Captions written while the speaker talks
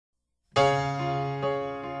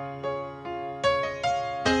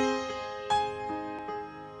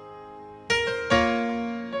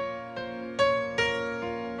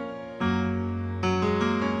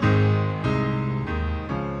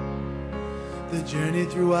The journey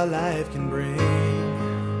through our life can bring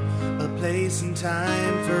a place and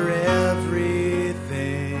time for everything.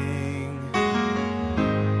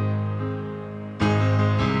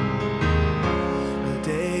 A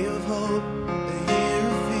day of hope, a year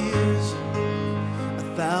of fears,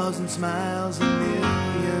 1,000 smiles, a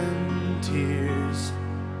million tears.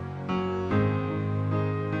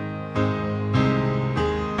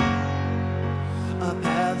 Our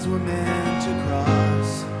paths were meant to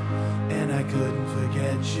cross, and I couldn't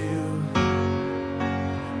forget you.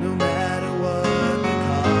 No matter what the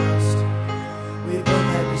cost, we both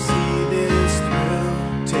had to see this through.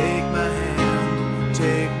 Take my hand,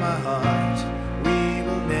 take my heart, we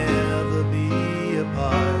will never be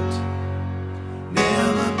apart.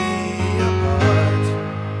 Never be apart,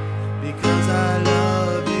 because I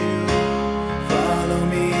love you. Follow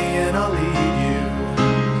me and I'll lead you.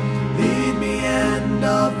 Lead me and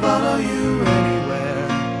I'll follow you anywhere,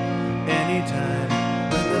 anytime.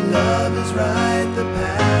 When the love is right, the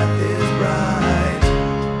path is bright.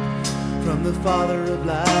 From the Father of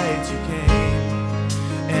lights you came,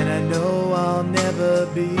 and I know I'll never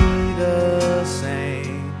be the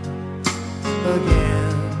same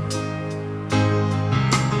again.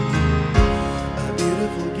 A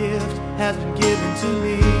beautiful gift has been given to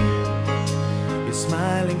me. Your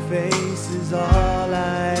smiling face is all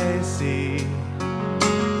I see.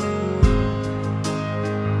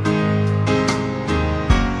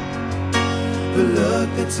 The look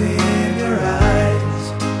that's in your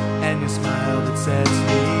eyes and your smile that sets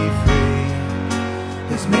me free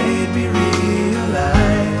has made me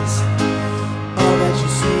realize all that you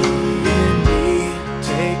see in me.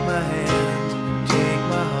 Take my hand, take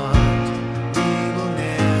my heart, we will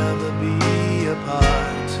never be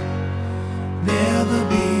apart. Never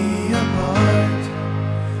be apart,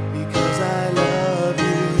 because I love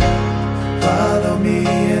you. Follow me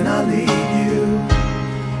and I'll lead you.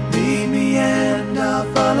 Lead me and I'll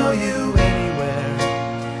follow you anywhere,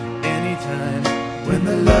 anytime. When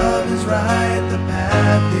the love is right, the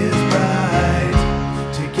path is bright.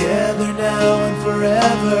 Together now and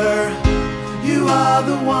forever, you are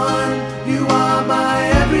the one, you are my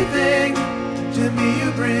everything. To me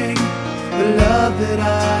you bring the love that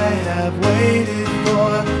I have waited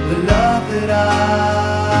for. The love that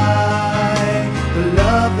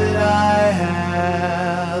I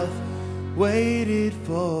have waited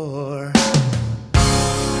for.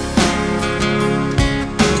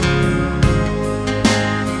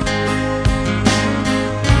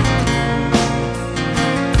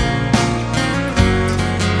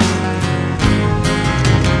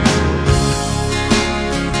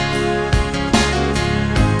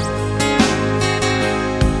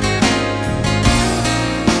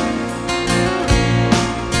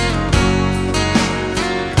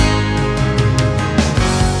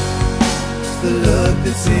 The look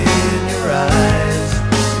that's in your eyes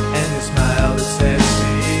and the smile that sets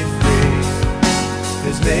me free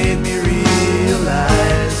has made me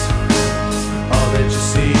realize all that you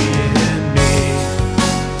see in me.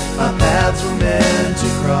 Our paths were meant to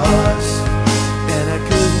cross, and I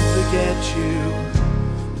couldn't forget you.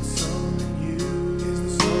 The soul in you is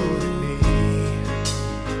the soul in me,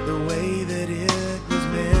 the way that it was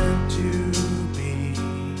meant to be.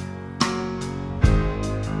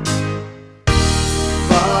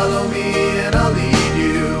 Follow me and I'll lead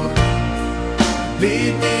you.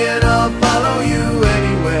 Lead me and I'll follow you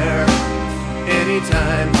anywhere,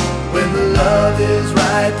 anytime. When the love is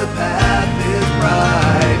right, the path is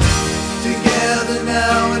bright. Together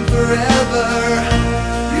now and forever,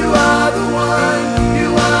 you are the one, you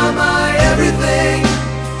are my everything.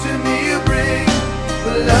 To me you bring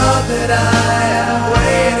the love that I have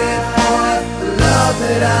waited for. The love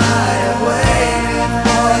that I have waited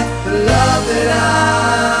for. The love that I